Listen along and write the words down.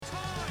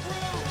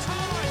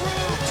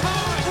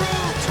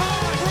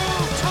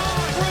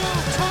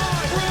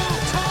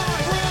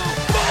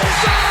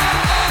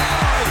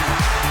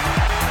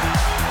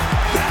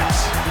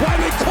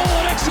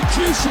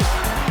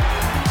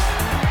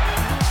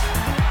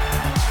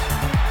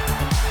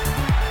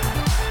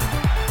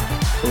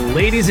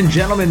Ladies and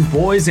gentlemen,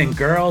 boys and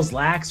girls,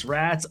 lax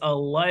rats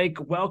alike,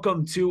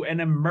 welcome to an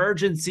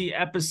emergency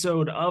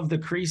episode of the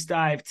Crease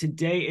Dive.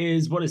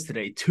 What is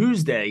today?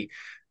 Tuesday,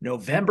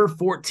 November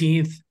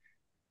 14th,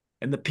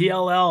 and the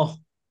PLL.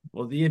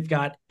 Well, they've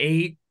got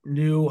 8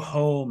 new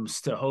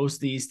homes to host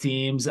these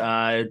teams.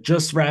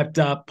 Just wrapped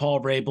up Paul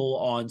Rabel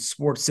on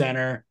Sports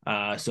Center.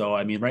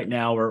 Right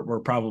now we're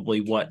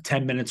probably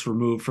 10 minutes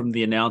removed from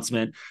the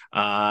announcement.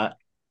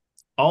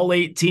 All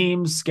 8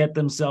 teams get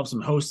themselves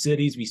some host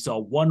cities. We saw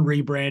one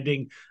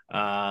rebranding,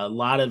 a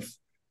lot of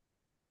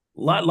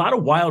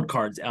wild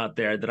cards out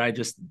there that I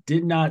just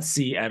did not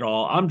see at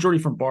all. I'm Jordy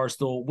from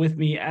Barstool. With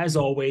me, as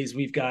always,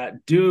 we've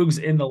got Dukes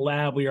in the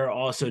lab. We are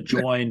also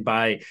joined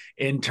by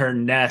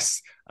intern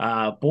Ness.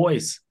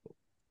 Boys,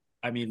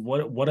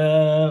 what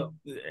a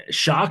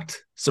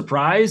shocked,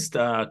 surprised,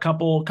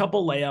 couple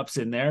layups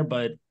in there,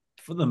 but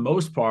for the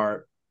most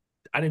part,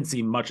 I didn't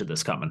see much of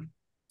this coming.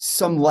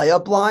 Some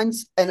layup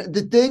lines. And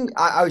the thing,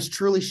 I was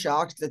truly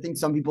shocked because I think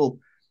some people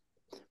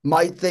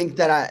might think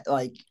that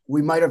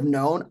we might have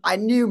known. I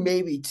knew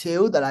maybe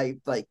too that I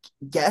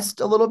guessed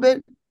a little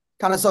bit.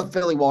 Kind of saw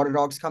Philly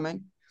Waterdogs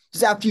coming.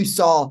 Just after you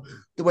saw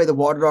the way the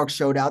Waterdogs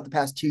showed out the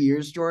past 2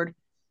 years, George,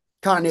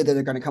 kind of knew that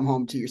they're going to come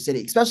home to your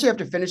city, especially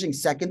after finishing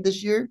second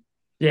this year.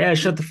 Yeah,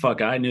 shut the fuck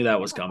up. I knew that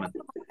was coming.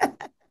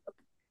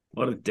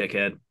 What a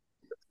dickhead.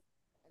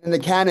 And the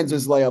Cannons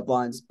was layup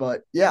lines.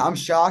 But yeah, I'm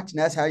shocked.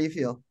 Ness, how do you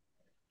feel?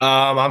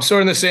 I'm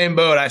sort of in the same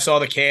boat. I saw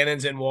the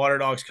Cannons and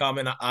Waterdogs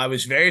coming. I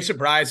was very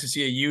surprised to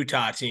see a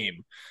Utah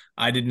team.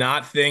 I did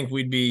not think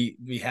we'd be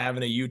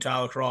having a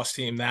Utah lacrosse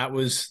team. That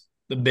was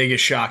the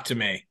biggest shock to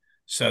me.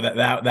 So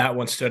that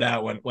one stood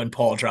out when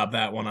Paul dropped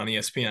that one on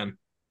ESPN.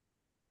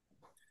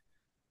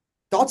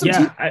 Thought some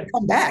teams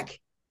come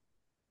back.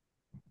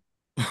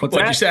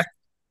 What'd you say?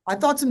 I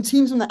thought some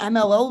teams from the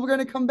MLL were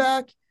going to come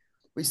back.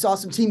 We saw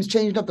some teams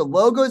changing up the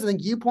logos. I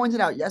think you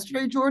pointed out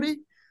yesterday, Jordy.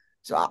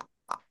 So shocked.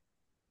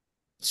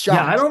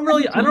 Yeah, I don't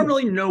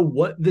really know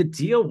what the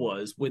deal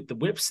was with the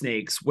Whip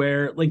Snakes,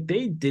 where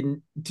they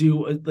didn't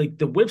do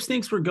the Whip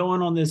Snakes were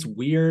going on this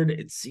weird.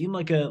 It seemed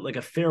like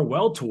a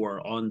farewell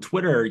tour on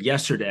Twitter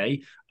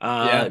yesterday.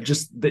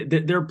 Just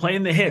they're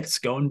playing the hits,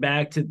 going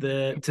back to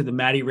the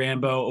Matty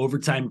Rambo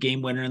overtime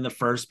game winner in the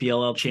first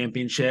PLL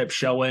championship,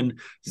 showing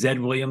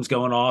Zed Williams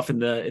going off in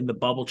the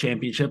bubble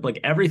championship.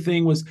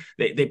 Everything was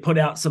they put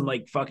out some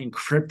fucking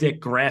cryptic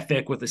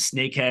graphic with a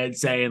snake head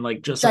saying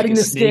just like a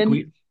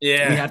snake. We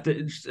have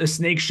to, a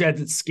snake sheds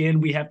its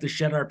skin. We have to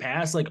shed our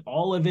past.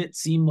 All of it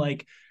seemed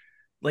like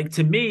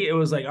to me, it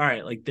was all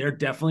right, they're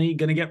definitely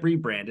going to get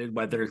rebranded,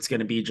 whether it's going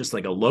to be just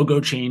a logo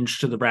change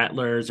to the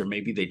Rattlers, or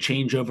maybe they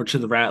change over to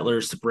the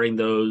Rattlers to bring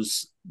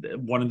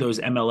one of those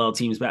MLL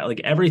teams back.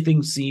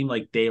 Everything seemed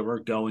like they were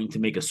going to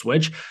make a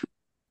switch.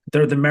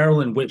 They're the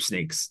Maryland Whip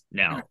Snakes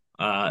now,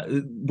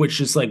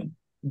 which is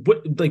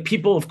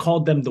people have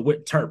called them the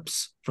Whip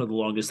Terps for the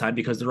longest time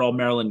because they're all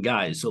Maryland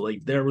guys. So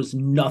there was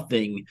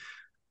nothing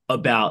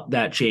about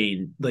that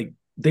change. They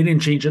didn't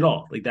change at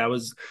all. That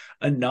was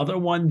another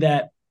one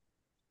that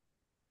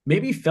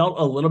maybe felt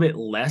a little bit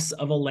less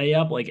of a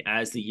layup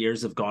as the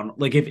years have gone.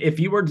 If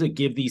you were to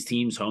give these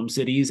teams home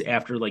cities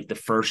after the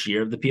first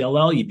year of the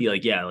PLL, you'd be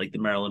the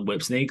Maryland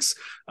Whip Snakes.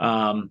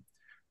 Over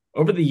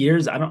the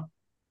years, I don't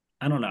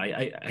know.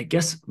 I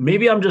guess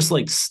maybe I'm just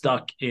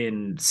stuck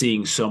in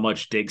seeing so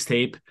much Diggs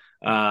tape.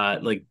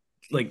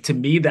 To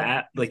me,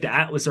 the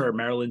Atlas are a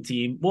Maryland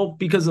team. Well,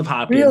 because of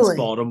Hopkins, really?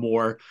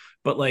 Baltimore,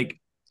 but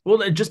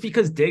just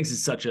because Diggs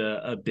is such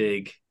a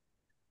big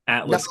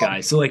Atlas guy.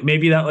 So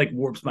maybe that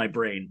warps my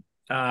brain.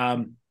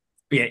 Yeah,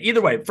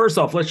 either way, first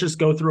off, let's just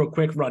go through a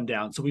quick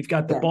rundown. So we've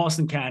got the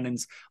Boston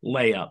Cannons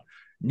layup.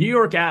 New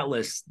York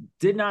Atlas,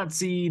 did not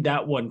see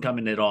that one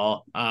coming at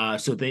all.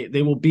 So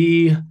they will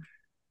be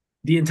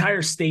the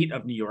entire state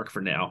of New York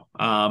for now.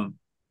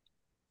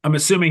 I'm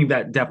assuming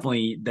that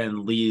definitely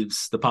then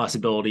leaves the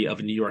possibility of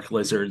a New York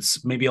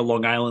Lizards, maybe a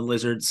Long Island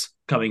Lizards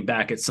coming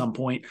back at some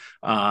point.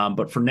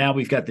 But for now,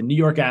 we've got the New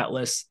York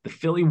Atlas, the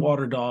Philly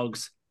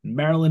Waterdogs,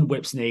 Maryland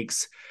Whip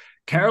Snakes,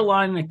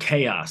 Carolina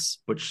Chaos,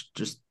 which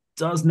just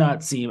does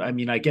not seem,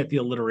 I get the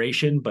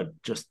alliteration,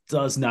 but just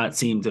does not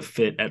seem to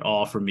fit at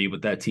all for me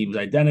with that team's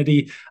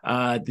identity.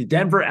 The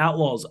Denver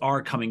Outlaws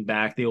are coming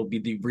back. They will be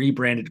the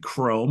rebranded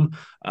Chrome.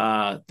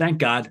 Thank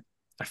God.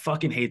 I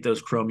fucking hate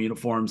those Chrome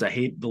uniforms. I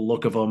hate the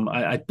look of them.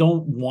 I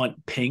don't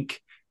want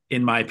pink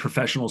in my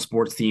professional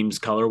sports teams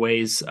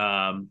colorways.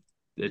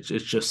 It's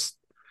just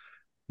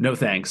no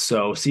thanks.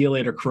 So see you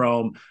later,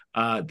 Chrome.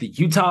 The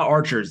Utah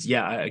Archers.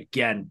 Yeah,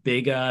 again,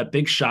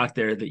 big shock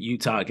there that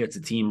Utah gets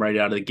a team right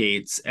out of the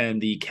gates. And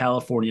the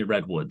California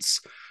Redwoods.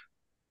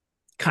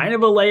 Kind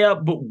of a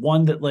layup, but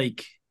one that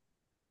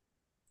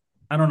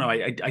I don't know.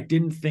 I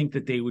didn't think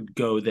that they would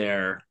go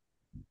there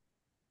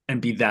and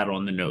be that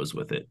on the nose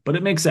with it, but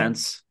it makes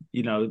sense.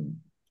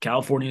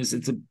 California's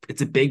it's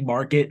a big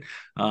market.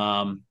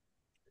 The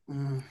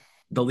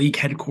league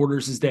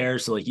headquarters is there,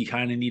 so you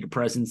kind of need a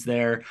presence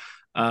there.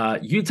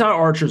 Utah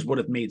Archers would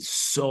have made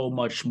so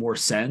much more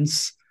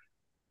sense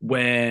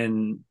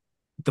when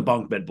the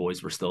bunk bed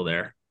boys were still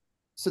there.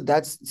 So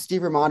that's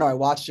Steve Romano. I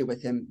watched it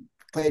with him.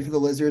 Played for the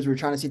Lizards. We were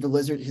trying to see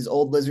if his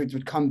old Lizards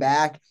would come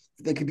back.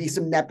 There could be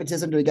some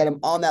nepotism to get him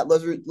on that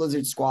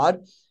Lizard squad.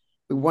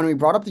 But when we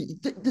brought up the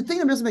thing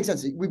that doesn't make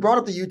sense, we brought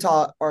up the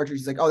Utah archers.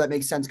 He's like, oh, that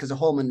makes sense because of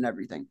Holman and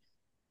everything.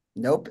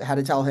 Nope. Had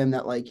to tell him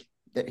that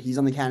that he's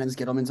on the Cannons,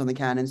 Gittleman's on the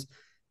Cannons,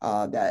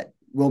 that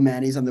Will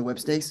Manny's on the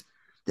Whipsnakes.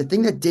 The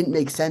thing that didn't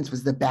make sense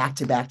was the back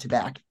to back to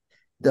back.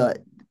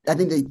 I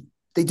think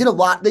they did a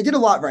lot. They did a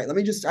lot right.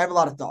 I have a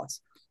lot of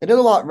thoughts. They did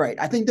a lot right.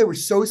 I think they were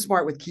so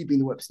smart with keeping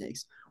the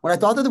Whipsnakes. When I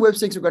thought that the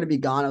Whipsnakes were going to be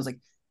gone, I was like,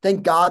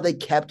 thank God they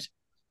kept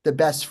the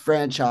best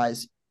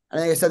franchise. I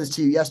think I said this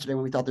to you yesterday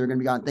when we thought they were going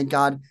to be gone. Thank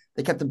God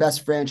they kept the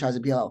best franchise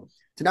in PLL.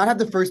 To not have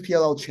the first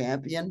PLL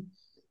champion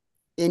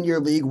in your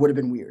league would have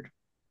been weird.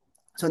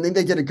 So I think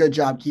they did a good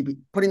job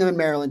putting them in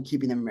Maryland,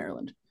 keeping them in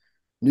Maryland.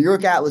 New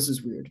York Atlas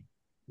is weird.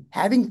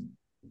 Having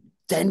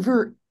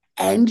Denver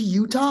and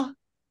Utah?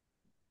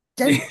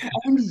 Denver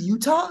and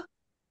Utah?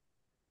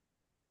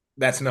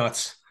 That's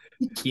nuts.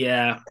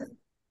 Yeah.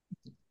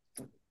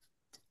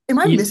 Am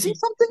I missing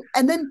something?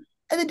 And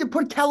then to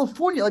put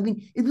California, I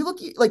mean, if you look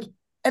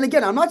and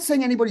again, I'm not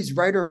saying anybody's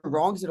right or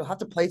wrong because it'll have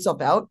to play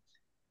itself out,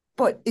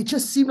 but it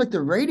just seemed like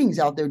the ratings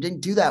out there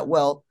didn't do that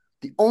well.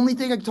 The only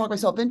thing I could talk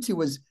myself into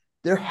was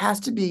there has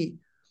to be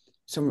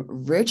some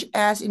rich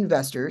ass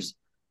investors,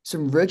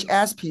 some rich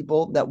ass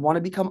people that want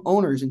to become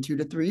owners in 2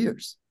 to 3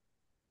 years.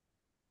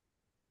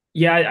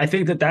 Yeah, I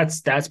think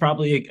that's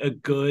probably a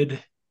good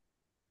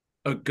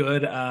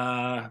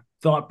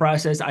thought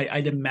process.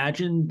 I'd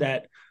imagine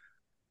that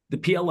the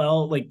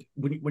PLL, like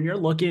when you're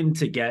looking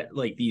to get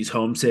like these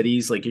home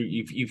cities, like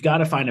you've got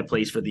to find a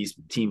place for these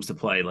teams to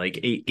play like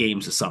 8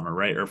 games a summer,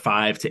 right? Or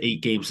 5 to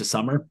 8 games a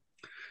summer.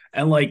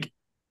 And like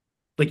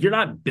you're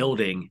not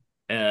building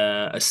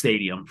a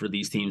stadium for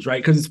these teams, right?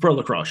 Because it's pro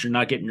lacrosse. You're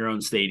not getting your own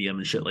stadium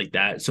and shit like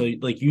that. So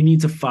like you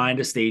need to find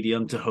a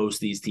stadium to host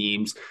these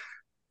teams.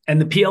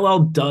 And the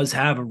PLL does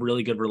have a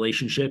really good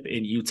relationship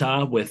in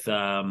Utah with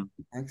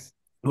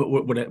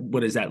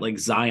what is that, like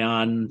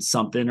Zion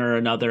something or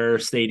another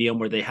stadium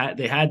where they had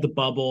the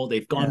bubble.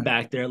 They've gone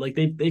back there. Like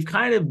they've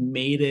kind of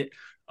made it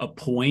a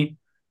point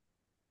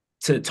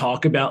to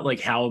talk about like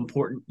how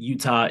important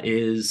Utah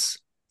is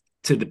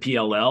to the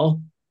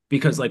PLL,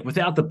 because like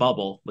without the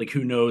bubble, like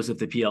who knows if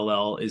the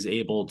PLL is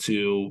able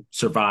to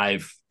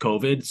survive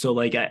COVID. So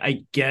like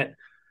I get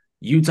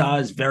Utah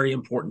is very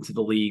important to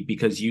the league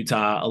because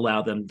Utah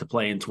allowed them to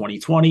play in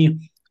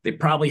 2020. They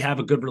probably have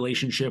a good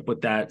relationship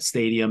with that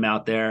stadium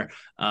out there.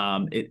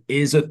 It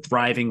is a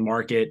thriving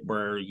market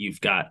where you've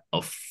got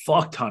a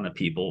fuck ton of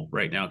people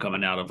right now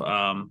coming out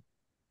of.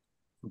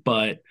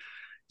 But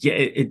yeah,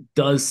 it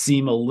does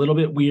seem a little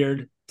bit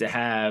weird to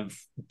have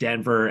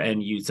Denver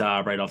and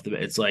Utah right off the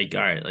bat. It's like,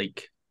 all right,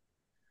 like,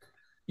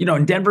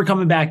 and Denver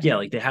coming back, yeah,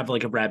 like they have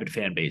like a rabid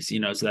fan base,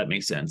 so that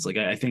makes sense. Like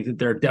I think that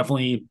they're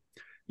definitely,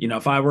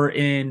 if I were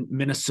in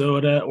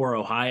Minnesota or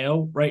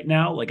Ohio right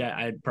now, like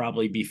I'd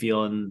probably be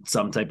feeling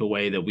some type of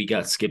way that we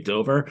got skipped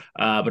over.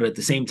 But at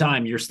the same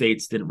time, your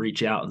states didn't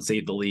reach out and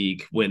save the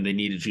league when they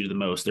needed you the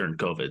most during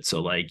COVID.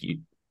 So like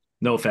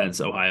no offense,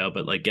 Ohio,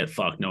 but like get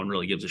fucked. No one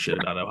really gives a shit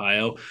about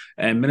Ohio.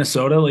 And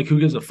Minnesota, like who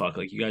gives a fuck?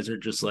 Like you guys are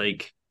just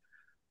like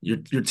you're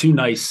too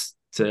nice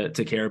to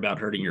care about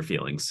hurting your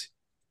feelings.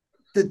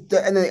 And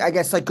then I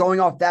guess like going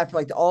off that for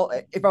like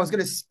if I was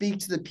going to speak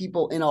to the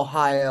people in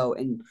Ohio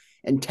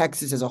and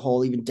Texas as a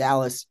whole, even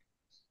Dallas,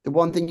 the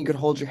one thing you could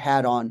hold your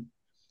hat on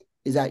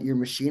is that your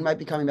machine might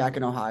be coming back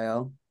in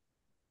Ohio,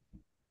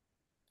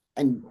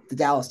 and the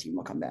Dallas team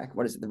will come back.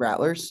 What is it, the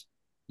Rattlers?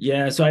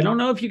 Yeah, so I don't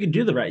know if you could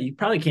do the right. You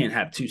probably can't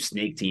have 2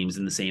 snake teams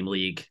in the same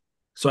league.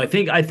 So I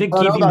think keeping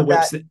the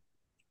whips.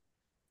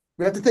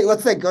 We have to think.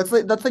 Let's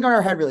think on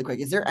our head really quick.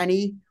 Is there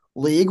any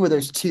league where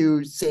there's 2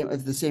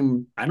 the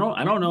same? I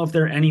don't know if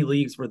there are any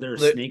leagues where there are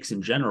snakes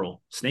in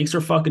general. Snakes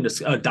are fucking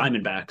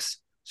Diamondbacks.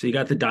 So you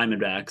got the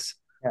Diamondbacks.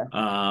 Yeah.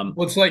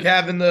 Well, it's like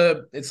having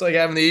the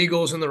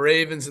Eagles and the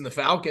Ravens and the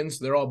Falcons.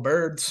 They're all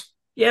birds.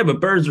 Yeah, but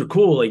birds are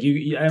cool. Like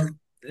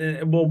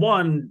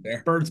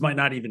birds might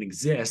not even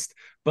exist,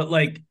 but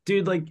like,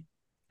 dude, like,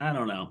 I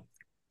don't know.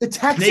 The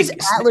Texas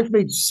Atlas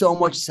made so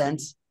much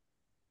sense.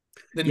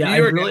 The New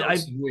York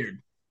Atlas is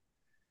weird.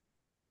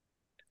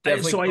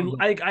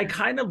 I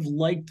kind of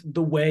liked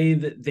the way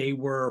that they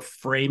were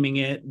framing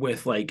it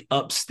with like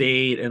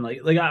upstate and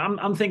like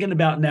I'm thinking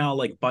about now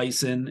like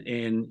Bison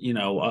in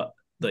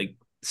like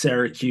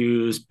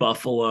Syracuse,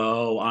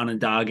 Buffalo,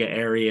 Onondaga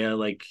area.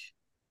 Like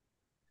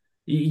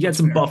you get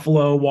some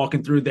Buffalo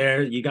walking through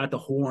there. You got the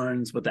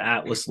horns with the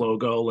Atlas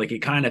logo. Like it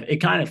kind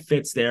of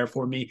fits there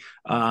for me.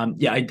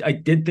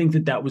 I did think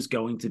that was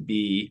going to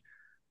be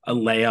a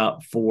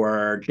layup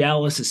for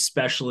Dallas,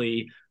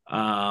 especially.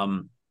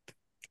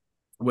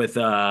 With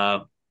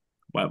why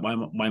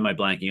am I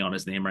blanking on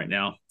his name right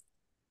now?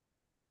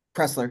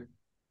 Pressler.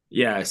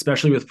 Yeah,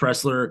 especially with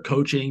Pressler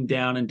coaching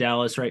down in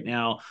Dallas right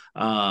now.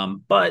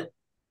 But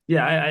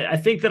yeah, I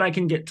think that I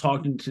can get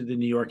talked into the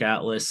New York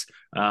Atlas.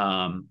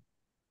 And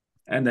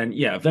then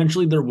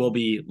eventually there will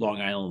be Long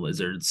Island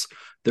Lizards.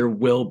 There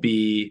will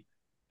be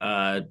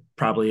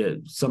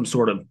probably some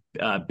sort of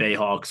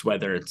Bayhawks,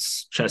 whether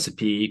it's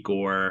Chesapeake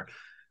or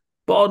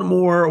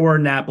Baltimore or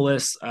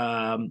Annapolis.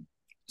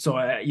 So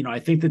I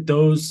think that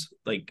those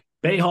like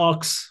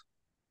Bayhawks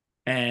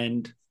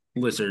and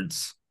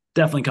Lizards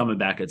definitely coming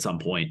back at some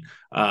point.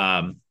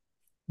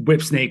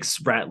 Whip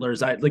Snakes,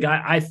 Rattlers.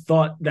 I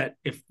thought that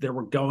if there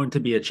were going to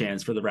be a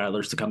chance for the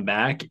Rattlers to come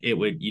back,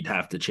 you'd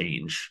have to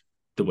change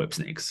the Whip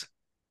Snakes.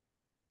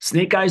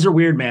 Snake guys are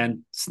weird,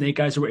 man. Snake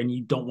guys are, and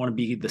you don't want to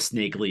be the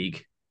Snake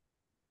League.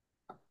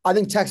 I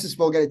think Texas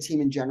will get a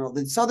team in general.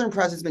 The Southern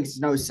presence makes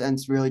no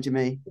sense really to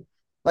me.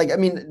 Like, I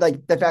mean,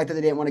 like the fact that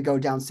they didn't want to go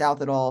down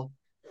south at all.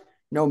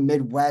 No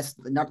Midwest.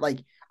 Not like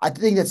I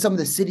think that some of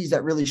the cities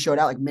that really showed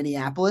out, like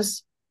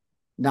Minneapolis,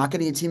 not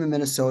getting a team in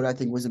Minnesota, I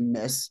think was a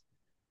miss.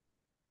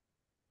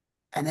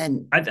 And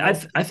then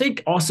I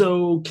think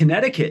also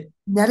Connecticut.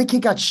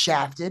 Connecticut got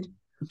shafted.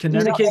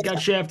 Connecticut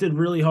got shafted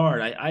really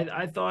hard.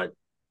 I thought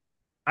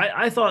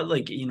I thought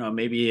like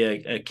maybe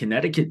a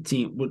Connecticut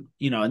team would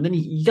and then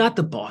you got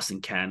the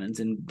Boston Cannons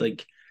and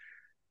like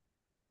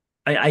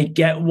I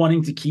get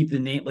wanting to keep the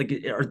name. Like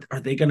are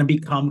they going to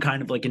become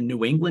kind of like a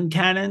New England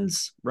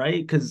Cannons,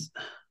 right? Because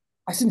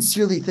I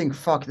sincerely think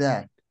fuck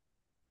that.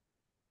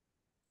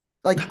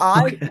 Like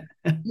okay.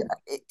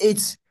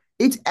 it's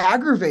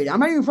aggravating. I'm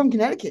not even from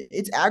Connecticut.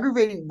 It's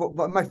aggravating.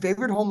 But my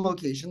favorite home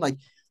location, like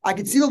I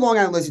could see the Long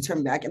Island Lizards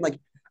coming back, and like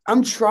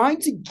I'm trying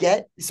to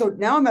get. So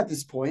now I'm at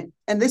this point,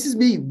 and this is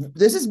me.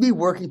 This is me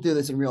working through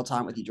this in real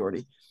time with you,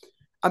 Jordy.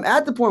 I'm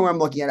at the point where I'm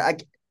looking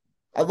at it.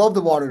 I love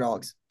the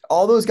Waterdogs.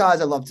 All those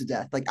guys I love to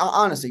death. Like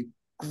honestly,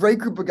 great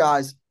group of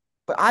guys.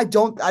 But I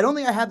don't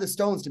think I have the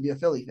stones to be a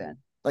Philly fan.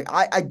 Like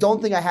I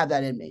don't think I have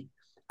that in me.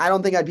 I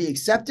don't think I'd be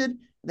accepted.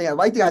 I think I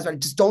like the guys, but I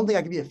just don't think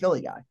I could be a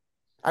Philly guy.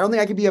 I don't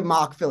think I could be a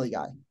mock Philly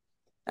guy.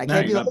 I No,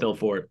 can't you're be not like, built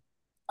for it.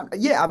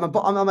 yeah, I'm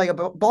like a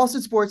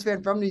Boston sports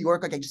fan from New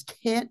York. Like I just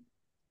can't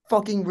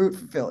fucking root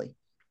for Philly.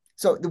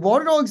 So the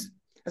Waterdogs,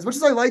 as much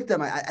as I like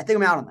them, I think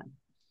I'm out on them.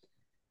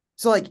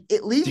 So like it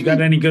Do leaves you got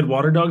me. any good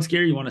Waterdogs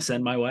gear you want to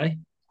send my way?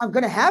 I'm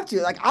gonna have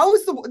to. Like I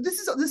was the. This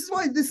is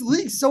why this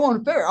league's so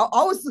unfair. I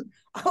love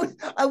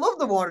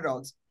the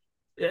Waterdogs.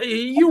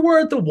 You were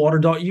at the Water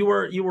Dog. You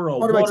were a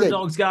What do I Water take?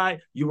 Dogs guy.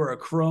 You were a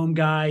Chrome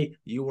guy.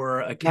 You were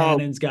a No,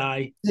 Cannons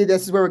guy. see,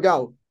 this is where we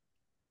go.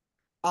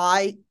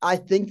 I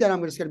think that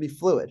I'm just gonna be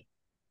fluid.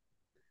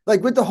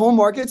 Like with the home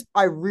markets,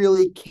 I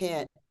really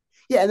can't.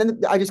 Yeah, and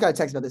then I just got a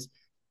text about this.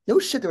 No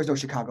shit, there was no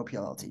Chicago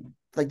PLL team.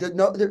 Like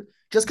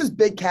just because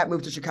Big Cat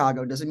moved to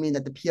Chicago doesn't mean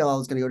that the PLL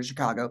is going to go to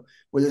Chicago,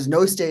 where there's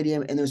no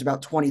stadium and there's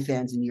about 20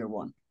 fans in year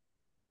one.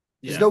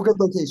 There's Yeah. no good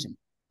location.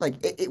 Like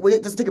it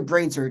doesn't take a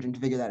brain surgeon to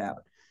figure that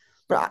out.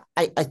 But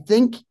I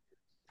think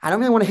I don't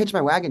really want to hitch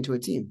my wagon to a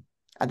team.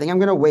 I think I'm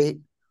going to wait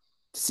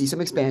to see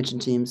some expansion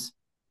teams.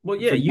 Well,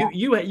 yeah. For now,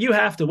 You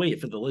have to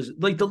wait for the lizard.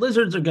 Like the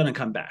lizards are going to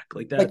come back.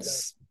 Like like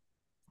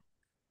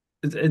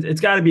it's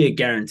got to be a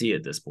guarantee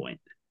at this point.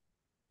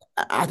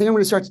 I think I'm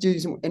going to start to do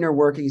some inner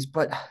workings,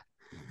 but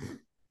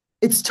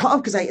it's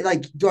tough because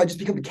do I just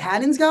become a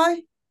Cannons guy?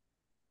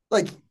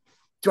 Like,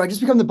 do I just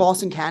become the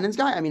Boston Cannons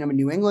guy? I mean, I'm a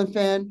New England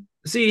fan.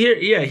 See here,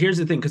 yeah. Here's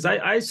the thing, because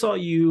I saw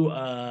you.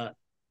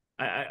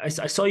 I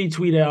saw you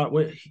tweet out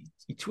what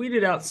you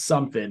tweeted out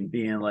something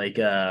being like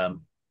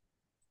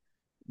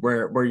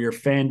where your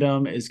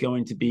fandom is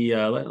going to be.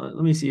 Let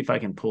me see if I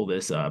can pull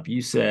this up.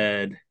 You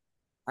said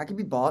I could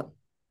be bought.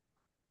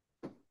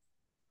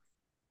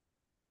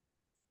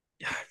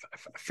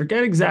 I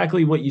forget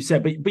exactly what you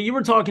said, but you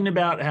were talking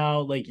about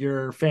how like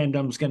your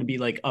fandom's going to be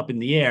like up in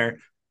the air,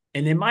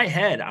 and in my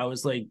head, I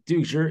was like,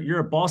 dude, you're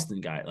a Boston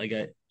guy, like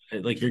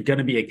you're going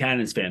to be a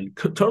Cannons fan,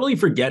 totally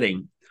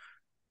forgetting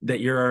that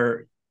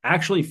you're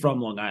actually from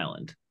Long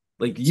Island.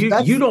 Like So you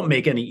that's don't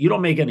make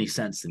any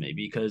sense to me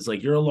because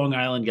like you're a Long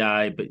Island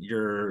guy, but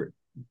you're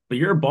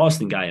a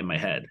Boston guy in my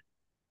head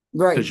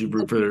right. because you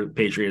root for the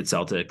Patriots,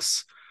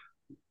 Celtics.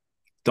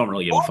 Don't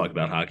really give a fuck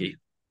about hockey.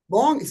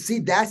 See,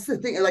 that's the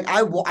thing. Like,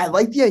 I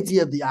like the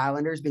idea of the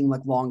Islanders being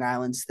like Long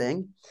Island's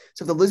thing.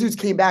 So if the Lizards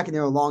came back and they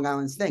were Long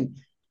Island's thing,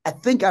 I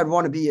think I'd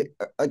want to be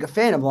like a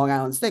fan of Long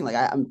Island's thing. Like,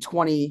 I'm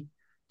 20,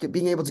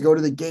 being able to go to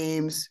the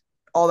games,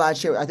 all that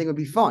shit, I think would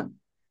be fun.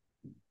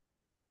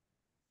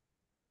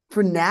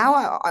 For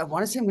now, I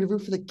want to say I'm going to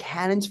root for the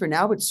Cannons for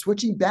now, but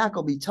switching back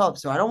will be tough.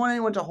 So I don't want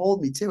anyone to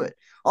hold me to it.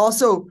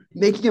 Also,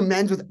 making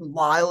amends with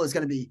Lyle is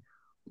going to be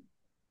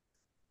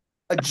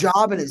a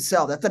job in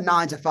itself. That's a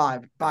 9 to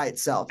 5 by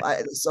itself.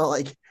 So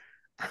like,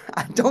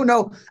 I don't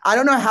know. I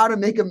don't know how to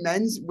make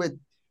amends with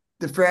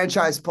the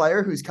franchise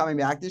player who's coming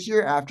back this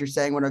year after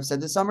saying what I've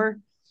said this summer.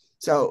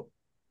 So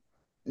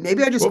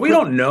maybe I just Well, we quit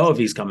don't know if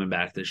he's coming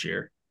back this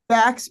year.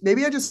 backs.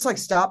 Maybe I just like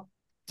stop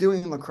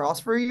doing lacrosse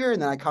for a year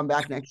and then I come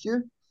back next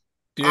year.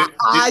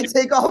 I Dude,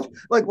 take off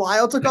like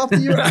Lyle took off the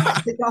year.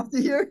 I take off the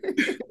year.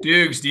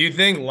 Dukes, do you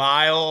think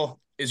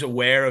Lyle is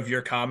aware of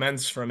your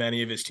comments from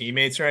any of his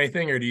teammates or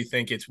anything, or do you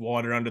think it's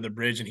water under the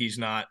bridge and he's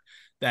not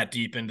that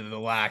deep into the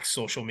lax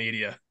social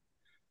media?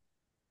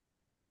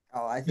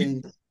 Oh, I You-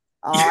 think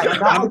not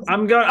like,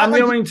 I'm going. not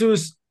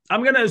like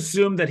I'm gonna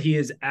assume that he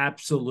has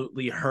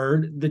absolutely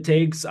heard the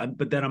takes,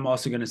 but then I'm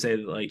also gonna say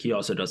that like he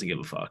also doesn't give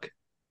a fuck.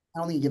 I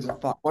don't think he gives a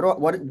fuck.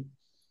 What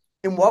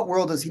in what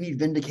world does he need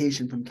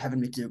vindication from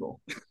Kevin McDougal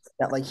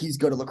that like he's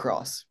good at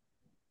lacrosse?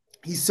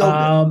 He's so good.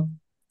 All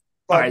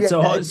But right,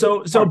 yeah,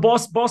 so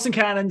Boston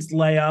Cannons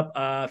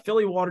layup,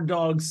 Philly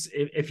Waterdogs.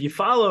 If you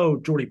follow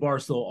Jordy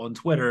Barstool on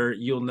Twitter,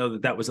 you'll know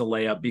that was a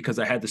layup because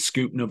I had the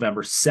scoop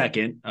November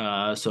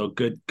 2nd. So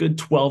good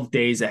 12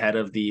 days ahead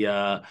of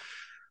the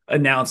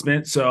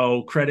announcement.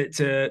 So credit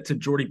to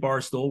Jordy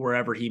Barstool,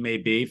 wherever he may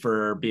be,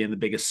 for being the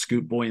biggest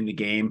scoop boy in the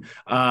game.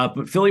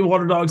 But Philly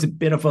Waterdogs, a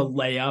bit of a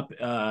layup.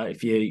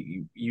 If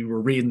you were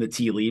reading the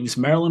tea leaves,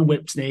 Maryland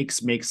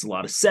Whipsnakes makes a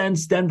lot of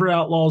sense. Denver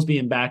Outlaws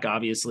being back,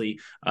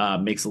 obviously,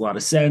 makes a lot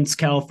of sense.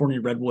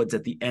 California Redwoods,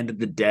 at the end of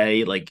the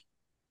day, like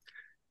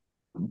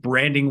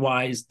branding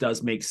wise,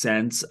 does make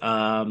sense.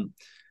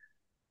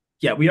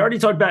 Yeah, we already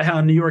talked about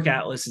how New York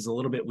Atlas is a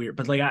little bit weird,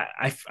 but like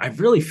I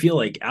really feel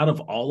like out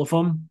of all of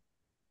them,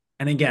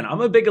 and again, I'm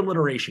a big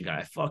alliteration guy.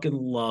 I fucking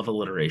love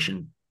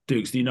alliteration.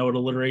 Dukes, do you know what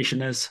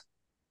alliteration is?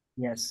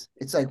 yes,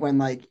 it's like when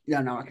like no,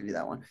 I'm not gonna do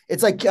that one.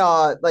 It's like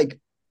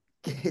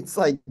it's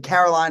like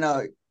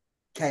Carolina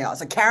chaos.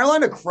 Like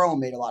Carolina Chrome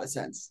made a lot of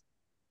sense.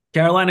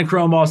 Carolina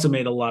Chrome also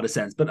made a lot of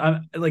sense, but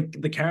I'm like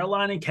the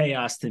Carolina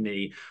Chaos to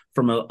me,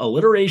 from a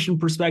alliteration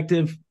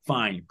perspective,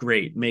 fine,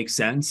 great, makes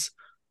sense.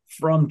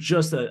 From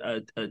just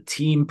a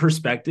team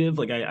perspective,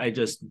 like I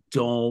just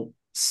don't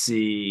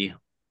see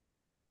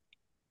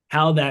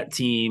how that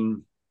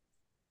team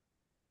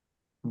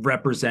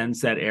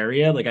represents that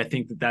area. Like I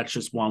think that's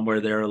just one where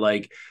they're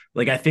like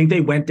I think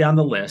they went down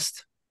the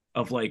list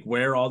of like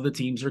where all the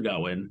teams are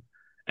going,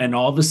 and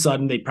all of a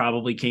sudden they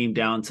probably came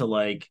down to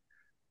like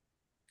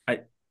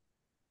I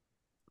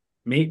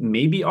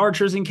maybe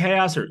Archers and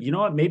Chaos, or you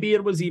know what, maybe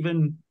it was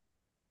even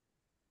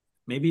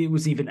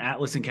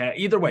Atlas and Chaos.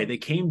 Either way, they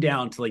came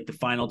down to like the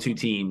final two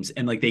teams,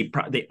 and like they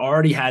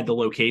already had the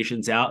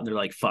locations out, and they're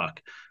like,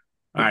 fuck,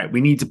 all right,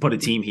 we need to put a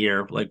team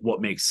here. Like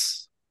what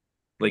makes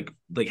like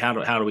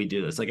how do we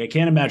do this? Like I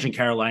can't imagine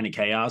Carolina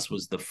Chaos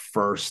was the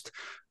first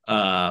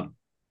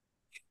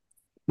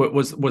what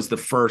was the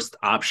first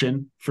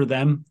option for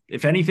them.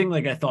 If anything,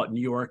 like I thought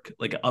New York,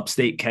 like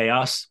upstate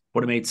Chaos,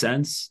 would have made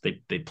sense.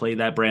 They play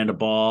that brand of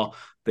ball.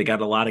 They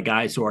got a lot of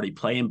guys who already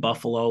play in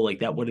Buffalo. Like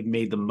that would have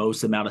made the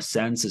most amount of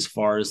sense as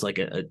far as like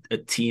a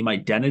team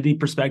identity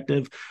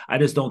perspective. I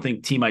just don't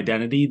think team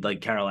identity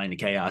like Carolina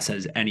Chaos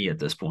has any at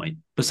this point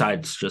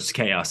besides just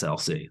Chaos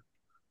LC.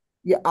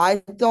 Yeah,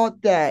 I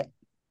thought that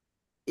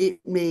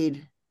it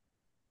made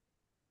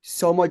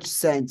so much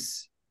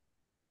sense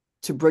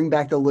to bring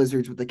back the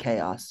lizards with the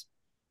chaos.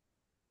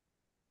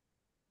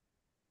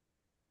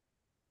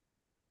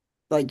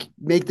 Like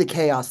make the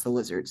chaos the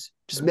lizards.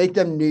 Just make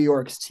them New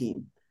York's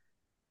team.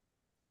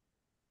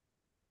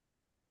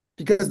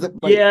 Because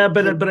Yeah,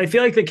 but I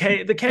feel like the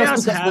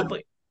chaos have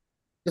like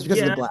just because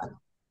of the yeah, black.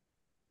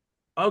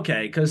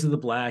 okay, because of the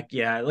black,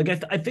 yeah. Like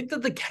I think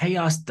that the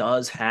chaos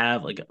does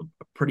have like a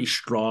pretty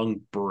strong Yeah,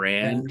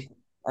 brand.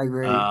 I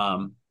agree.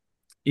 Um,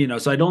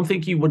 so I don't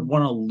think you would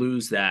want to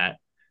lose that.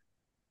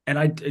 And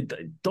I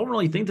don't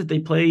really think that they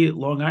play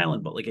Long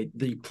Island, but like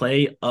they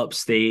play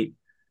upstate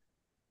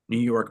New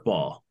York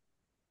ball.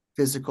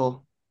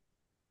 Physical.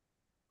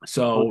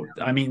 So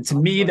I mean, to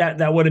me,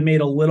 that would have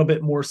made a little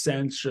bit more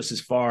sense just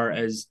as far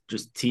as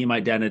just team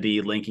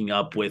identity linking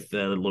up with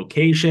the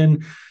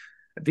location.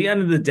 At the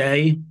end of the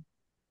day,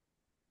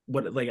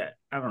 what like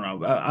I don't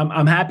know.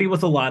 I'm happy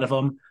with a lot of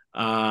them.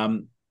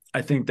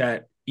 I think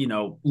that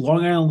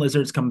Long Island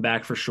Lizards come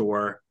back for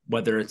sure.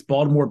 Whether it's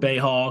Baltimore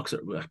Bayhawks,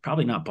 or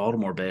probably not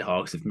Baltimore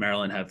Bayhawks if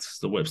Maryland has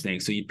the Whip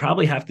Snakes. So you'd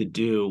probably have to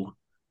do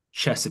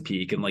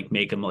Chesapeake and like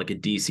make them like a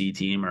DC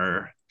team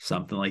or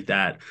something like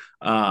that.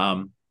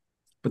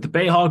 But the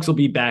Bayhawks will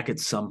be back at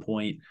some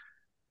point.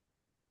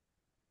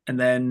 And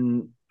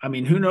then I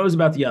mean, who knows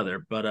about the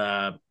other?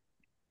 But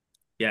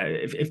yeah,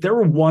 if there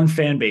were one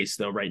fan base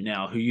though right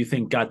now who you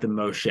think got the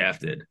most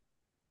shafted,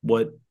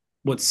 what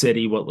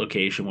city, what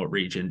location, what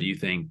region do you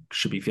think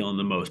should be feeling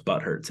the most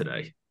butthurt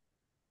today?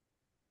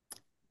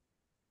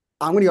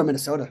 I'm gonna go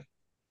Minnesota.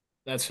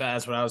 That's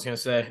fast. What I was gonna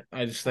say.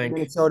 I just think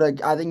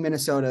I think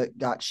Minnesota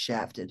got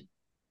shafted.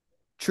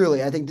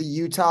 Truly, I think the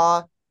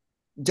Utah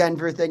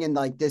Denver thing and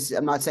like this,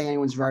 I'm not saying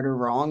anyone's right or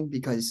wrong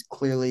because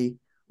clearly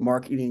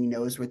marketing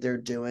knows what they're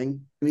doing.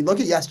 I mean, look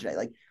at yesterday.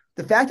 Like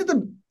the fact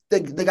that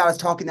they got us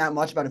talking that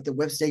much about if the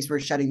whip snakes were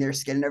shedding their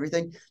skin and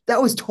everything,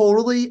 that was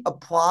totally a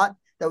plot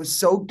that was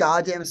so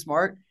goddamn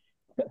smart.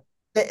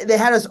 They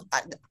had us.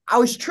 I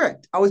was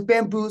tricked. I was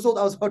bamboozled.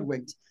 I was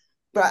hoodwinked.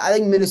 But I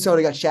think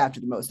Minnesota got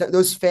shafted the most.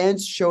 Those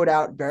fans showed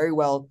out very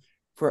well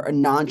for a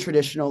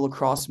non-traditional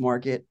lacrosse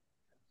market.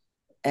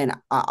 And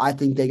I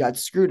think they got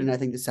screwed. And I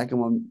think the second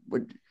one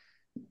would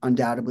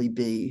undoubtedly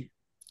be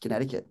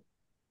Connecticut.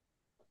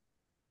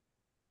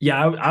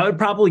 Yeah, I would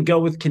probably go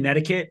with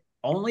Connecticut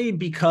only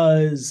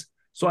because.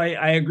 So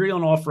I agree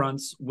on all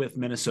fronts with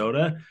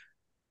Minnesota.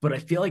 but I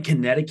feel like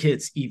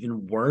Connecticut's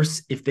even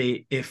worse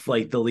if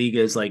like the league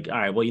is like, all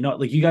right, well,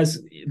 like you guys,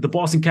 the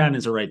Boston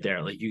Cannons are right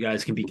there. Like you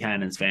guys can be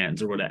Cannons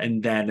fans or whatever.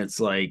 And then it's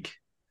like,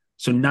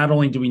 so not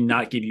only do we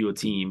not give you a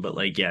team, but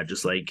like, yeah,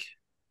 just like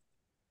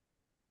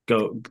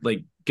go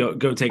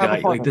take Have a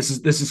a like fun.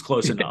 this is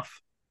close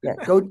enough. Yeah,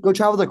 go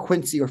travel to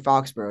Quincy or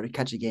Foxborough to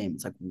catch a game.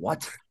 It's like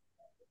what?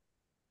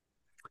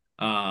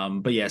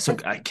 But yeah, so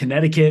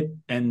Connecticut,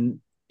 and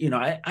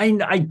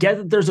I get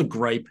that there's a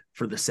gripe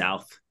for the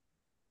South,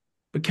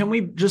 but can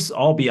we just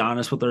all be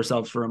honest with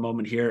ourselves for a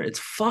moment here? It's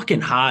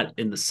fucking hot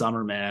in the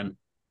summer, man.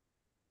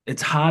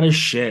 It's hot as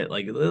shit.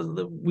 Like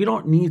we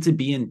don't need to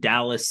be in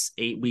Dallas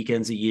 8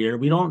 weekends a year.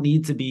 We don't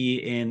need to be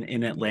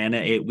in Atlanta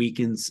 8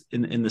 weekends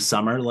in the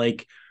summer.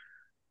 Like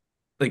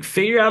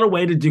figure out a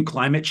way to do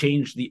climate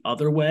change the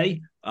other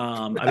way.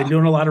 I've been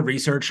doing a lot of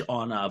research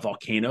on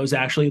volcanoes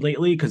actually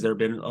lately because there have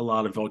been a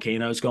lot of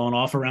volcanoes going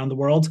off around the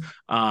world.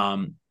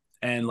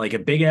 And like a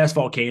big ass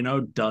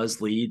volcano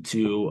does lead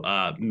to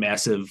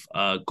massive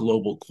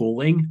global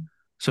cooling.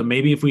 So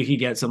maybe if we could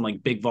get some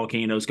like big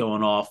volcanoes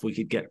going off, we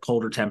could get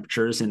colder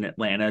temperatures in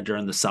Atlanta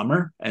during the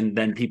summer, and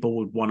then people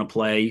would want to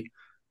play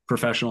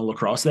professional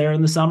lacrosse there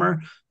in the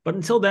summer. But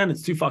until then,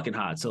 it's too fucking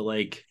hot. So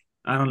like,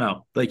 I don't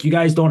know. Like you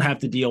guys don't have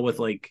to deal with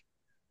like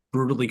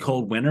brutally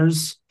cold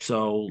winters.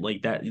 So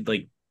like that,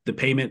 like the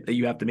payment that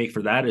you have to make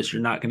for that is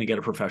you're not going to get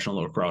a professional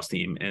lacrosse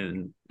team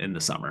in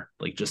the summer.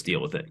 Like just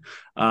deal with it.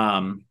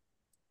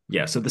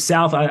 Yeah. So the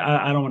South,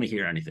 I don't want to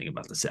hear anything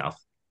about the South.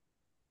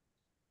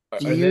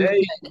 Do Are you?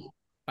 they?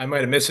 I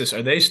might have missed this.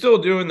 Are they still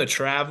doing the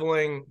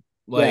traveling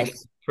like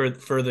Yes.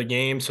 for the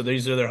game? So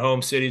these are their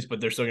home cities, but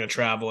they're still going to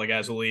travel like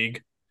as a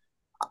league.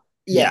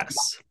 Yeah.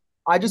 Yes.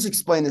 I just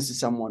explained this to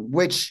someone,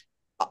 which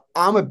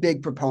I'm a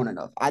big proponent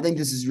of. I think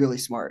this is really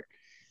smart.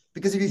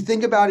 Because if you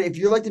think about it, if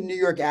you're like the New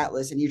York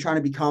Atlas and you're trying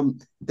to become,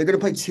 they're going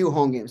to play 2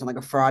 home games on like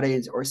a Friday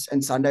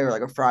and Sunday, or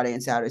like a Friday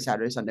and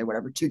Saturday, Sunday,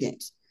 whatever, 2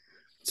 games.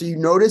 So you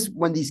notice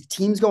when these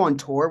teams go on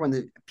tour, when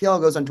the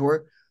PLL goes on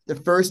tour, the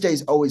first day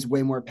is always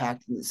way more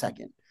packed than the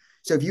second.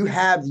 So if you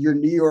have your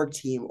New York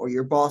team or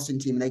your Boston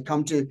team and they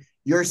come to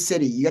your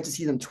city, you get to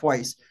see them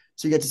twice.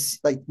 So you get to see,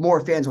 like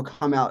more fans will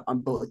come out on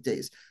both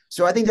days.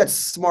 So I think that's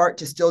smart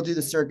to still do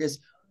the circus.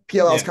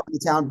 PLL's Yeah. coming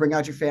to town, bring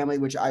out your family,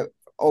 which I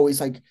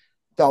always like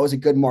thought was a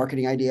good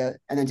marketing idea.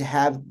 And then to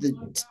have the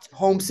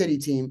home city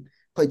team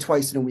play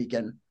twice in a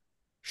weekend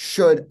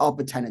should up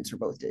attendance for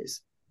both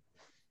days.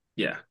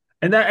 Yeah.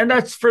 And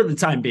that's for the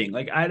time being.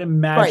 Like I'd Right.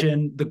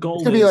 imagine the It's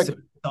goal gonna be is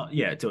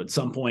like to at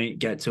some point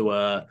get to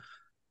a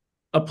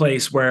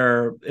place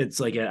where it's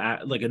like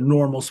a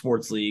normal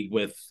sports league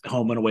with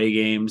home and away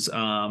games.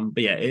 But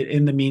yeah,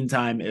 in the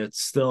meantime, they're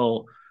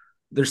still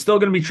going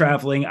to be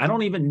traveling. I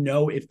don't even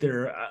know if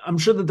I'm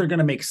sure that they're going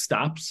to make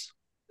stops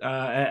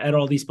at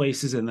all these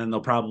places, and then they'll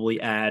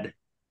probably add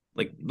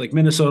like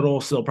Minnesota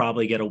will still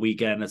probably get a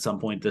weekend at some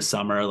point this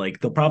summer. Like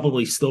they'll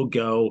probably still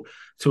go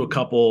to a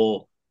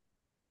couple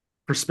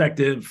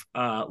prospective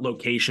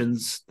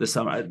locations this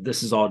summer.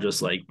 This is all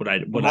just like we'll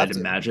what have I'd to.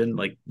 imagine.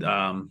 Like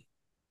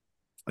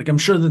I'm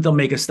sure that they'll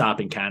make a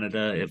stop in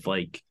Canada if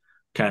like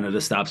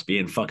Canada stops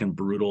being fucking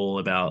brutal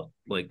about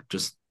like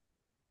just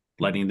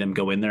letting them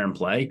go in there and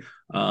play.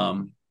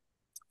 Um,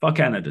 Fuck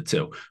Canada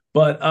too.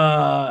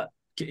 But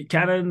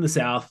Canada in the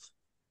South.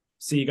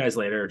 See you guys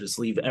later. Just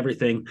leave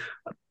everything.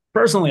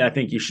 Personally, I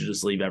think you should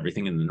just leave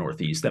everything in the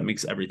Northeast. That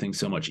makes everything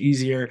so much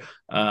easier.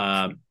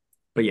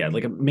 But yeah,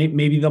 like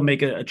maybe they'll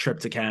make a trip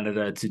to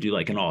Canada to do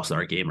like an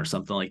all-star game or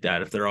something like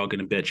that if they're all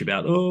going to bitch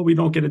about, oh, we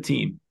don't get a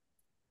team.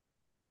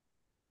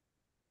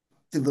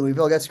 Did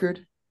Louisville get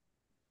screwed?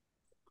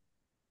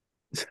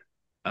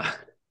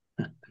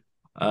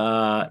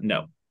 Uh,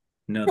 no,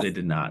 no, they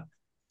did not.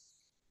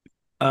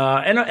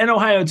 And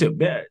Ohio too,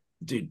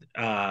 dude.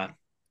 I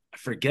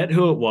forget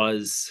who it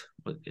was.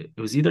 It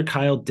was either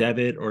Kyle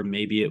Devitt or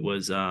maybe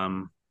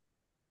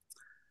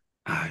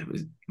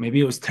maybe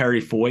it was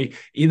Terry Foy.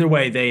 Either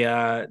way,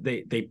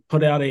 they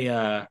put out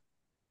a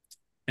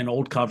an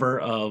old cover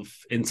of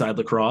Inside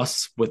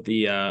Lacrosse with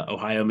the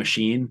Ohio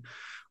Machine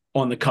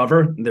on the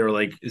cover. They were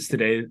like, "Is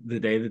today the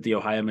day that the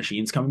Ohio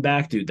Machine's coming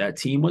back?" Dude, that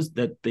team was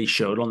that they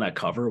showed on that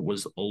cover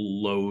was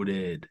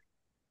loaded.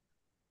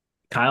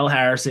 Kyle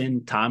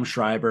Harrison, Tom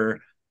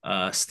Schreiber,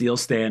 Steele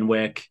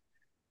Stanwyck,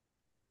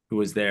 who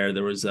was there.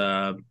 There was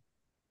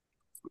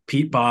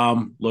Pete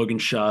Baum, Logan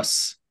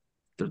Schuss.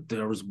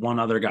 There was one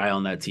other guy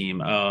on that team.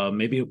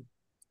 Maybe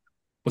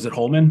was it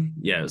Holman?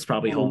 Yeah, it was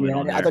probably Holman, Holman yeah,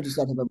 on I there. thought you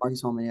said about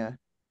Marcus Holman. Yeah,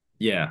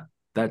 Yeah,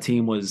 that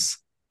team was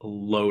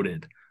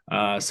loaded.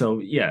 So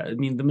yeah, I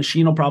mean the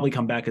machine will probably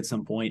come back at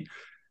some point.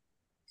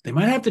 They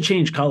might have to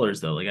change colors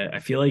though. Like I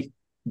feel like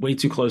way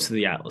too close to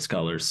the Atlas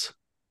colors.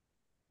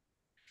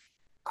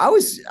 I'm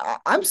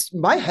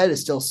my head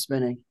is still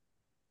spinning.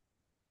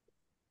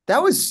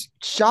 That was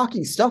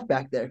shocking stuff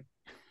back there.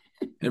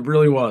 It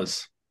really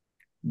was.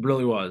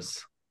 Really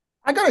was.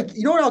 I gotta,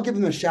 you know what I'll give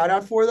them a shout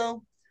out for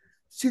though?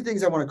 2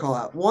 things I want to call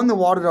out. One, the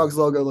Waterdogs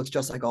logo looks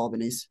just like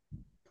Albany's.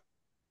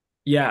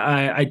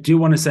 Yeah, I do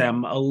want to say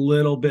I'm a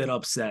little bit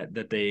upset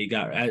that they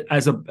got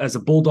as a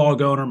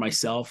Bulldog owner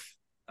myself.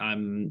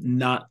 I'm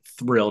not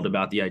thrilled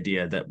about the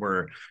idea that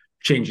we're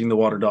changing the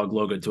Waterdog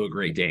logo to a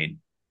Great Dane.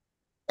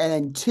 And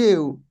then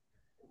two,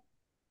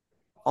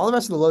 all the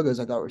rest of the logos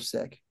I thought were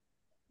sick.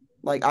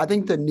 Like I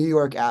think the New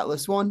York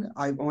Atlas one,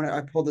 I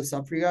pulled this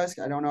up for you guys.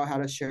 I don't know how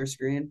to share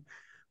screen.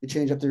 We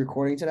changed up the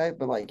recording today,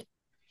 but like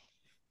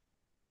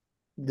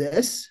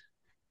this,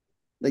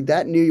 like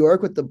that New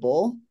York with the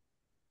bull,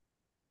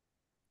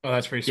 Oh,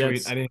 that's pretty Yeah,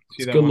 sweet. I didn't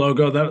see it's a that good one.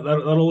 logo.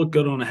 That'll look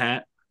good on a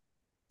hat.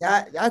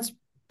 that's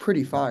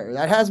pretty fire.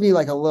 That has me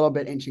like a little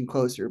bit inching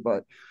closer,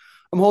 but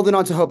I'm holding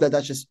on to hope that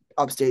that's just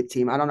upstate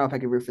team. I don't know if I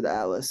can root for the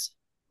Atlas.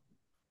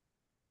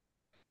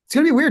 It's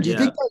gonna be weird. Yeah.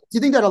 Do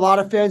you think that a lot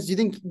of fans? Do you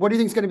think what do you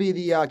think is going to be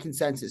the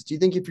consensus? Do you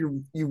think if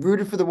you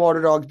rooted for the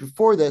Water Dogs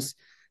before this,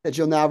 that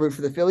you'll now root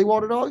for the Philly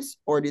Water Dogs,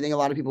 or do you think a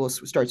lot of people will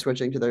start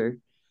switching to their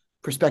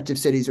prospective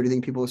cities, or do you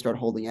think people will start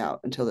holding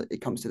out until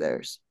it comes to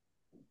theirs?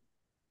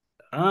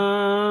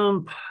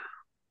 Um,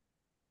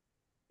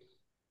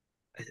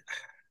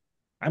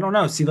 I don't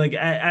know. See, like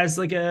as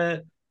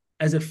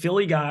a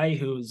Philly guy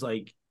who's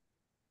like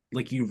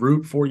you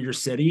root for your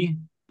city,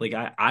 like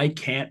I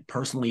can't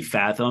personally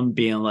fathom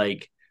being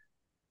like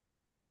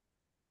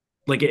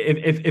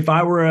if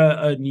I were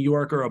a New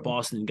York or a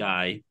Boston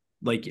guy,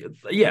 like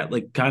yeah,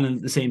 like kind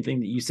of the same thing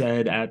that you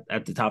said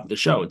at the top of the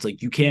show. It's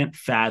like you can't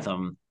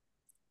fathom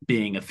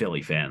being a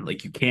Philly fan.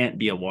 Like you can't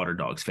be a Water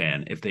Dogs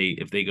fan if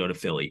they go to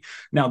Philly.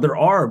 Now there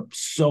are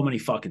so many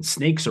fucking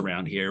snakes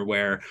around here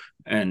where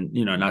and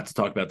not to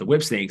talk about the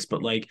whip snakes,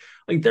 but like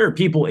there are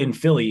people in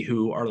Philly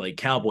who are like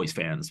Cowboys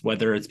fans,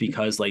 whether it's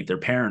because like their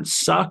parents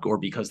suck or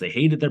because they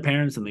hated their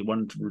parents and they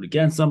wanted to root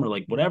against them or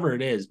like whatever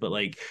it is. But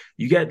like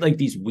you get like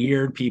these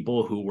weird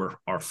people who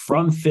are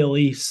from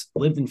Philly,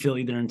 lived in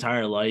Philly their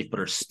entire life, but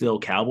are still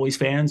Cowboys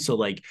fans. So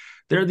like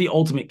they're the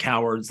ultimate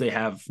cowards. They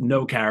have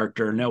no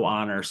character, no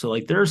honor. So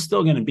like there's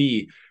still going to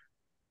be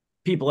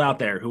people out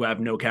there who have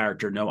no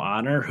character, no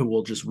honor, who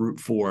will just root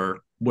for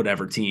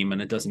whatever team,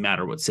 and it doesn't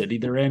matter what city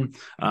they're in.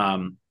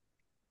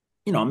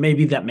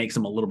 Maybe that makes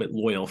them a little bit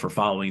loyal for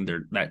following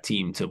that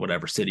team to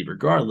whatever city,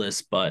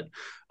 regardless. But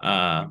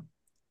uh,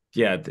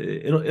 yeah,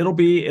 it'll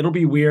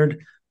be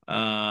weird.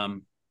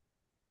 Um,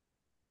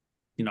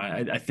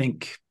 I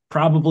think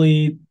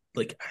probably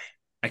like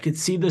I could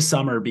see the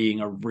summer being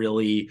a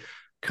really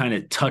kind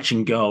of touch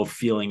and go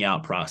feeling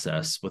out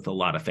process with a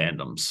lot of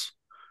fandoms.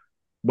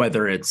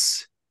 Whether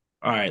it's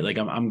all right, like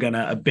I'm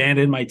gonna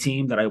abandon my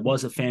team that I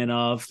was a fan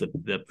of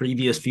the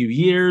previous few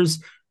years.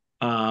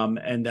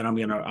 And then I'm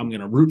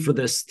gonna root for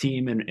this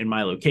team in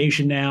my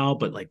location now.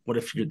 But like, what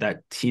if you're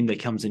that team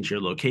that comes into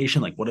your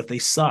location? Like, what if they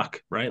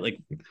suck, right? Like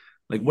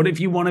what if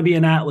you want to be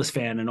an Atlas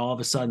fan and all of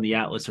a sudden the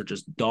Atlas are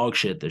just dog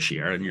shit this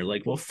year, and you're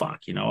like, well,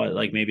 fuck,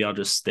 like maybe I'll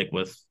just stick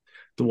with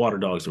the Water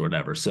Dogs or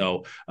whatever.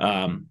 So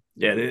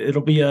yeah,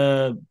 it'll be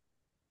a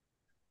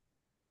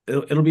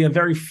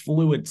very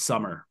fluid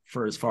summer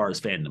for as far as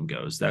fandom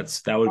goes. That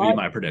would be My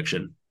my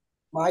prediction.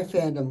 my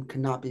fandom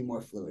cannot be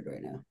more fluid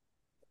right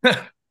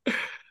now.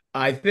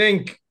 I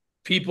think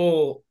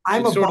people,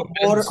 I'm it a sort of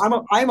water.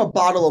 depends. I'm a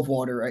bottle of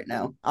water right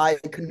now. I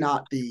could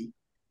not be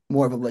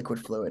more of a liquid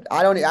fluid.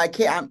 I don't. I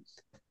can't.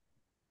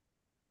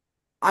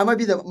 I might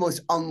be the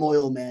most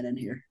unloyal man in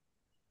here.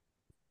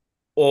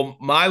 Well,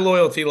 my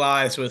loyalty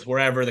lies with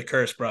wherever the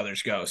Curse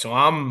brothers go. So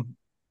I'm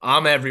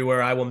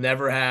everywhere. I will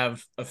never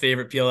have a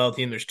favorite PLL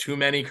team. There's too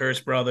many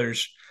Curse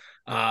brothers.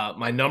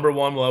 My number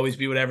one will always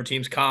be whatever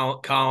team's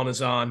Colin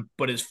is on.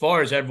 But as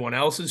far as everyone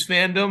else's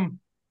fandom,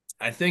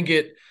 I think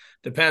it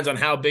depends on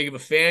how big of a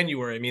fan you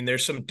were. I mean,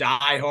 there's some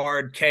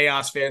diehard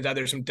Chaos fans out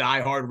there, some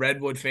diehard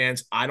Redwood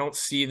fans. I don't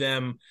see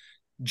them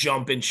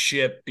jumping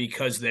ship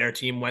because their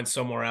team went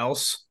somewhere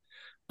else.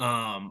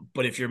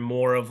 But if you're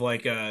more of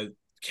like a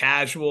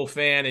casual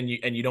fan and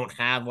you don't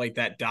have like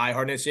that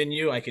diehardness in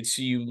you, I could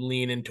see you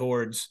leaning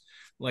towards,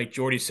 like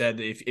Jordy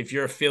said, if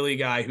you're a Philly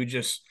guy who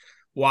just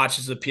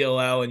watches the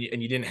PLL and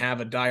you didn't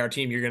have a diehard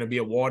team, you're going to be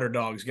a Water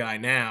Dogs guy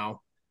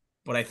now.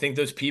 But I think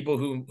those people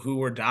who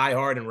were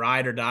diehard and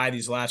ride or die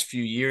these last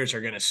few years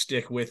are going to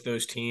stick with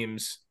those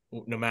teams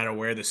no matter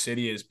where the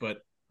city is. But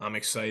I'm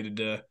excited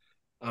to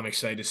I'm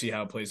excited to see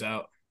how it plays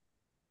out.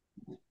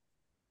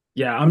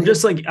 Yeah, I I'm think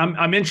just like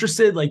I'm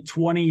interested like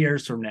 20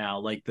 years from now,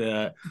 like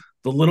the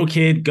little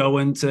kid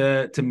going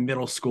to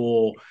middle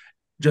school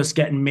just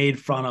getting made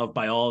fun of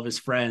by all of his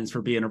friends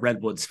for being a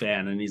Redwoods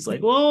fan. And he's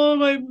like, well,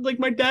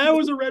 my dad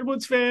was a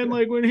Redwoods fan,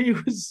 like when he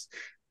was,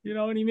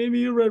 and he made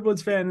me a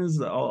Redwoods fan. Is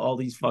all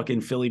these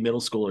fucking Philly middle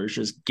schoolers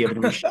just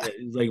giving him shit.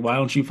 He's like, why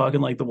don't you fucking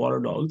like the Water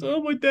Dogs?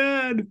 Oh, my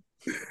dad.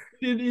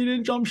 He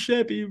didn't jump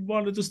ship. He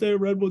wanted to stay a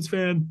Redwoods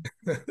fan.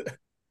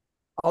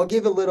 I'll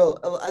give a little.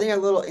 I think a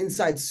little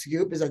inside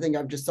scoop is I think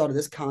I've just thought of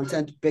this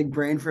content big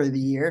brain for the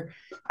year.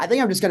 I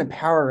think I'm just going to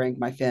power rank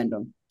my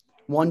fandom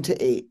 1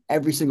 to 8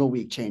 every single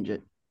week. Change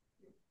it.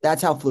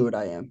 That's how fluid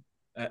I am.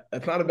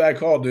 That's not a bad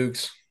call,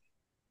 Dukes.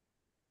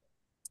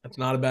 That's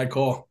not a bad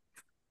call.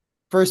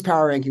 First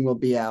power ranking will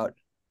be out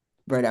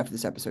right after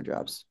this episode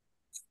drops.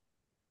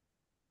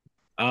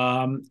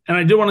 And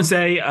I do want to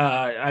say,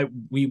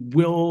 we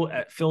will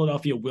at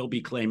Philadelphia will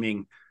be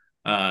claiming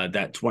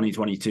that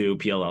 2022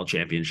 PLL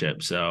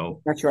championship.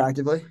 So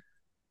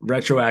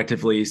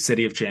retroactively,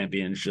 City of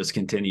Champions just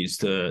continues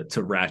to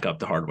rack up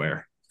the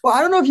hardware. Well,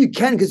 I don't know if you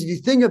can, because if you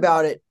think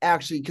about it,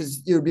 actually,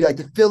 because it would be like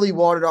the Philly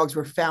Waterdogs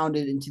were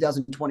founded in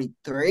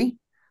 2023.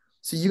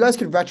 So you guys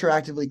could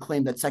retroactively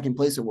claim that second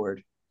place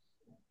award.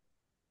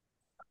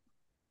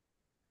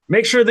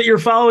 Make sure that you're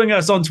following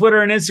us on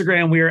Twitter and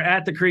Instagram. We are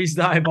at the Crease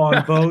Dive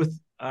on both.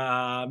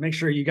 Make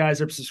sure you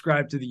guys are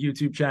subscribed to the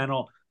YouTube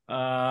channel.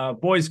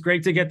 Boys,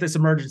 great to get this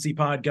emergency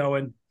pod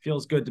going.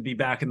 Feels good to be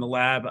back in the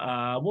lab.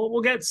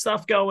 We'll get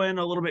stuff going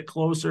a little bit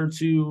closer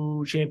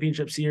to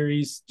championship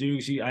series.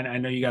 Dukes, I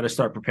know you got to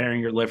start preparing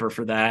your liver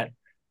for that.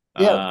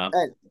 Yeah,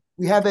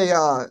 we have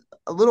a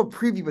little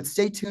preview, but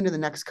stay tuned in the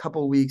next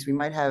couple of weeks. We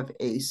might have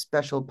a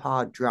special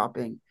pod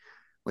dropping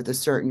with a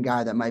certain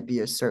guy that might be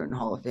a certain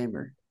Hall of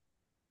Famer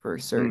for a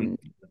certain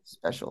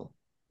special.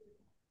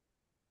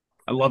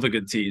 I love a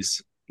good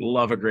tease.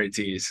 Love a great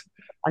tease.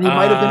 And he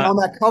might have been on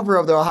that cover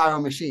of the Ohio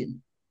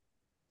Machine.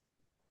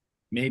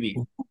 Maybe.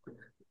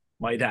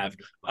 Might have.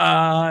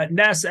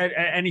 Ness,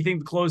 anything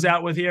to close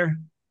out with here?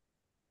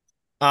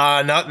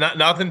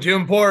 Nothing too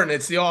important.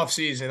 It's the off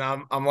season.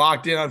 I'm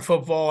locked in on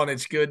football, and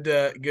it's good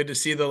to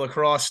see the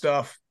lacrosse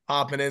stuff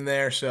popping in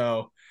there.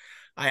 So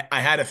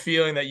I had a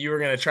feeling that you were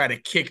going to try to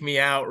kick me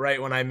out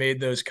right when I made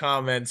those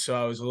comments. So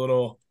I was a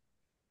little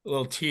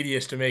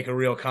tedious to make a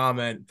real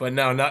comment, but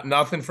no,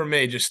 nothing from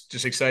me.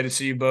 Just excited to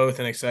see you both,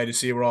 and excited to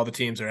see where all the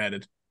teams are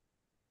headed.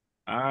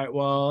 All right.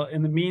 Well,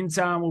 in the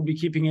meantime, we'll be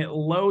keeping it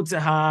low to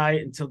high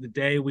until the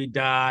day we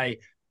die.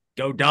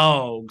 Go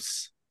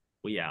Dogs.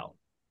 We out.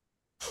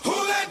 Who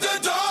let the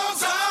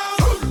dogs out?